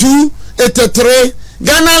 1982-83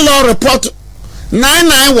 Ghana Law Report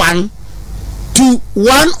 991 to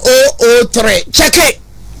 1003. Check it.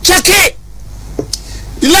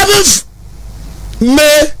 11th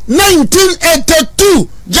May 1982.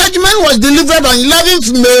 Judgment was delivered on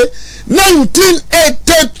 11th May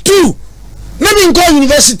 1982. Maybe in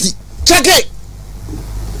University. Check it,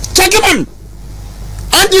 man.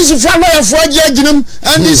 And this is for judgment,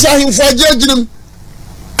 and this is for judgment.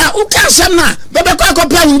 Uka samna baba kwa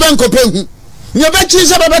kopia mbanko pengu nyebechi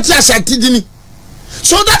se baba ti asatidini.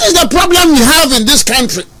 So that is the problem we have in this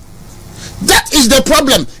country. That is the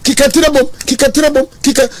problem. Kikatirebo.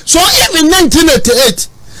 So even 1988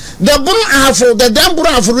 the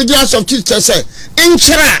Dambura of Regions of Chiefs say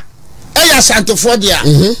Inchira eya Santo Fordia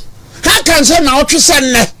How can say now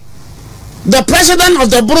the president of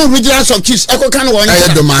the Bureau of Vigilance of Chiefs, Eko Kano one.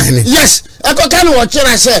 Yes, Eko Kano watch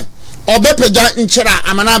I say, Obepeja in Chera,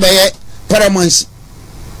 Amanabe, Paramonsi.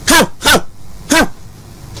 How?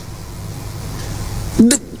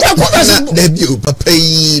 Debut, Papa.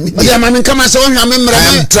 Yeah, Mamma come as on, I'm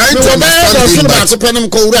trying to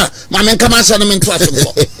understand. Mamma come as on him into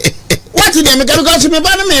what did they go to me?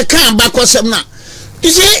 But I can't back or some now. You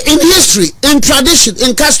see, in history, in tradition,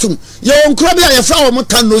 in custom, your own crabby and flower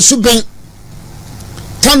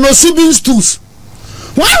Tano Subin stools.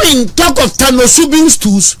 When we talk of Tano Subin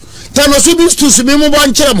stools, Mimo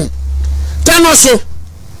Bon Cheramo, Tanoso,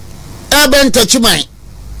 Urban Tachimai,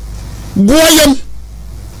 Boyam,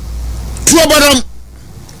 Tuabaram,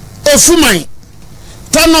 Ofumai,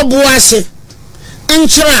 Tano Boase,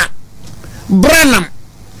 Inchra, Branham,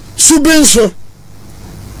 Subinso,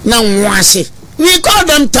 now Wase. We call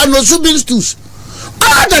them Tanosubin stools.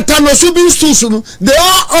 All the Tanosubin stools, they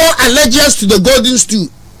all owe allegiance to the golden stool.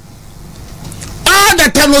 All the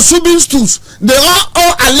Tanosubin stools, they all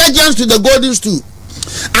owe allegiance to the golden stool.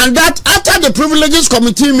 And that after the Privileges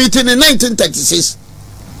Committee meeting in 1936,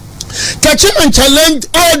 Kachiman challenged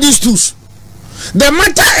all these stools. The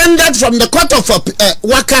matter ended from the court of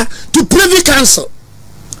Waka to Privy Council.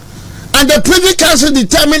 And the Privy Council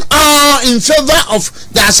determined all in favor of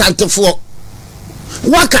the Asante Four.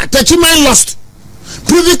 Waka, Techiman lost.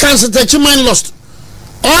 Privy Council, Techiman lost.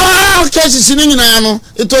 All cases in Inano,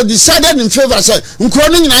 it was decided in favor of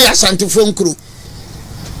Nkroning in Asante Four crew.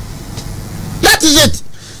 That is it.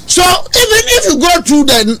 So, even if you go through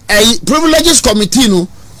the Privileges Committee,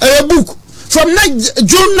 a book from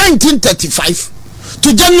June 1935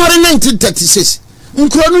 to January 1936,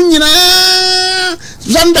 Nkroning in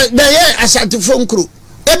Asante Four crew.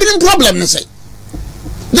 Every problem, they say.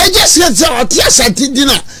 They just said, yes, I did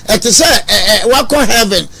dinner at the Wako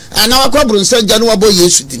heaven and our Cobron said January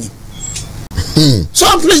yesterday.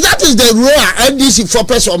 So, please, that is the rule NDC for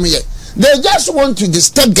person here. They just want to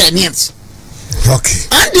disturb Ghanaians. Okay.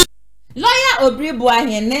 Lawyer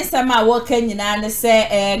Obribuahin, Nensama Woken Yana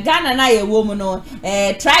say, Ghana na ye woman,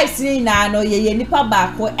 tribes in no ye nipa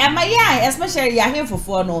bako, and my eye, especially ya here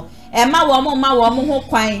for no, and my woman who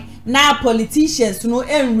quine. Now politicians no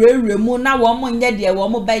enremu na woman ye de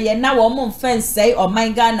woman by na woman fence say or my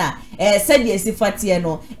Ghana said yes if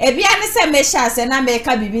no e bia ne se mesha se na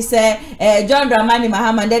meka bibi se John Dramani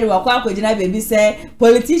Mahama dey wakwa kwagina baby say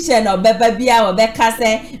politician or beba bia or beka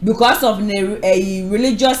say because of a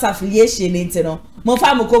religious affiliation into no mo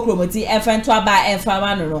fa mo kokromoti enfan to aba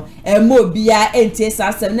enfan no mo bia entie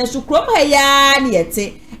sasem na su krom ha ya ne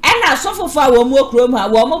yete ena sofofa wo mo krom ha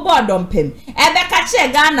wo mo bodom pem ebeka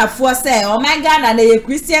che Ghana for say o my Ghana na ye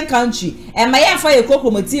Christian country e ma ye fa ye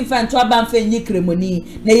kokromoti mfa nto aba mfa nyi kremoni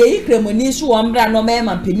na ye kremoni so wo mbra no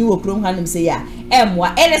ma peni wo krom hanim say ya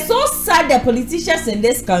emwa. And it's so sad the politicians in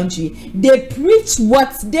this country, they preach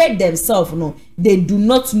what they themselves know they do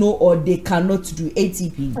not know or they cannot do.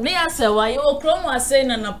 ATP me answer why you krom was saying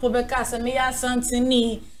na pobeka say me ya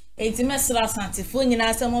santini eti mesra santifo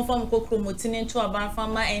nyina se mo fam kokromotini nto aba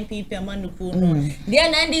fama MPP amanuku no dia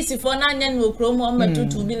na NDC for na anya no krom o matu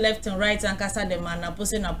to be left and right and kasa de man na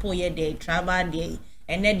pose na po ye de traba de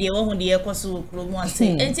ene de wo hu de yekoso krom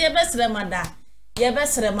ase enti ebesre mada ye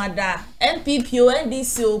besre mada MPP o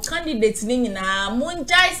NDC o candidate ni nyina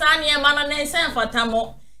munjai sa ne ma no nsen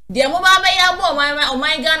fatamo de mo ba ya bo o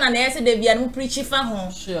my Ghana na yese de bia no preach fa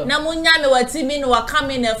ho na munya me watimi no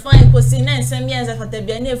wakame na fine kosi na nsem ye nze fata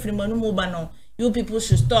bia na efrimanu mu ba no. You people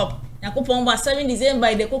should stop. Yakopon ba 7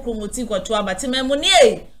 December de kokromoti kwato aba tememu ni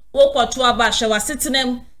wo kwato aba hwe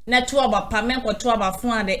wasitinem na to aba pamen kwato aba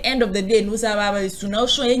fun at the end of the day no sa ba su na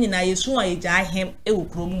so ye nyina yesu a yeja ahem e wo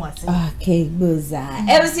kromu ase. Okay, goza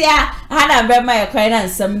ebusia hana brema ye kwan na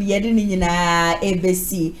nsam ye de ni nyina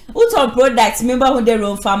ebesi uton products member who dey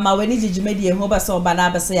run farmer we ni jijimedi e ho ba so ba na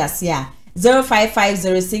ba so yase a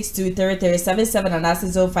 0550623377 and that's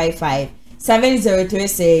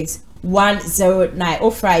 0557036109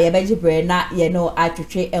 ofra ye beji bre na ye no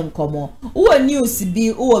atwetwe enkomo wo news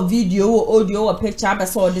bi wo video wo audio wo picture be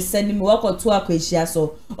so de send me wo to akwehia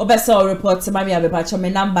so obesa report mami abepacho me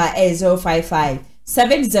number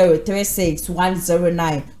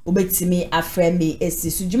 05570361009 obetimi afremi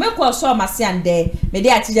esi sujume ko so amase ande me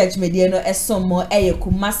de atija jumedie no esomo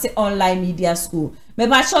Kumasi online media school me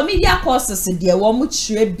ba show media courses de wo mu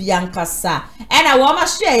chire biankasa ena wo ma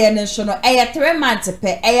share ye ne so no 3 months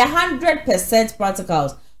pe 100%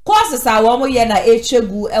 practicals courses a wo mo ye na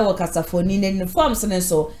echegu e wo kasafoni ne forms ne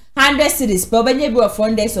so 100 cities per benye bi of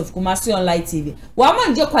 4 days of Kumasi online TV. Wa mo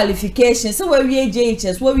nje qualification so we wie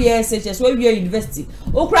JHS, we wie SHS, we wie university.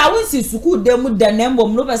 Okra wonsi school dem da nembo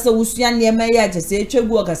no be se wusua ne ma ya je se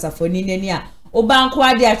echegu o kasafoni ne ni a obanko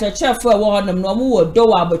ade achechefo e wo honom no mo wo do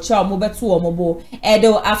wa bocha mo beto wo mo bo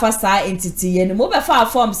edo afasa entity ye no mo be fa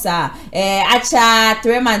form sa acha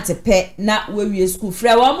 3 months pe na we wie school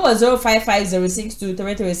frɛ wo mo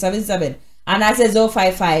 0550623377 and I say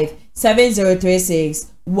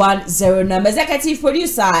 055703610 number executive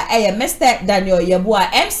producer Mr. Daniel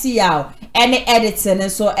Yeboa MCL any editing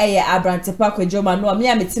so Abrante Park Joma no me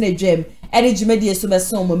ametine dwem any jumedie so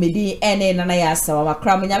beso mo medi ene nana ya sawa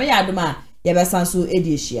wakra mo nyame ya adoma yebesanso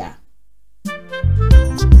edishia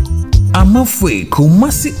Amafwe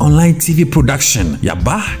Kumasi Online TV Production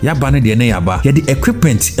yaba ne de ne yaba ye de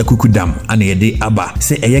equipment ekukudam ana ye de aba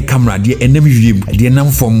se eye camera de enam wiem de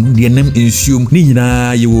nam fom de enam ensuom ni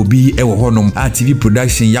nyina ye wo bi e wo honom a TV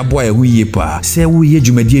production yabo a hu ye pa se wo ye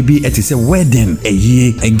dwumadie bi ete se wedding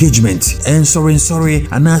eye engagement and sorry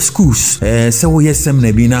ana schools se wo ye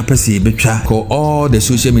seminar bi na pese betwa ko all the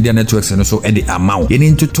social media networks no so e de amaw ye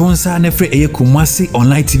ni ntotonsa na fre eye Kumasi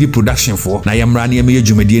Online TV Production for na yamra na ye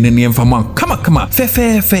dwumadie ne Come,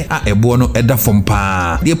 fe a ebo no eda from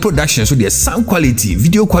pa. The production so the sound quality,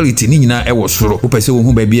 video quality ni nyina e wo soro. Wo pese wo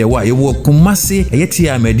hu ba bia wa ye wo Kumasi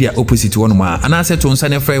eyetia media opposite one ma. Ana se to nsa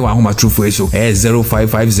ne frɛ wa homa trufo so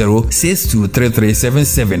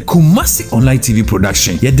 0550623377. Kumasi Online TV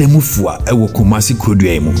Production. Ye demufua e wo Kumasi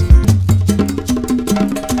kodua mu.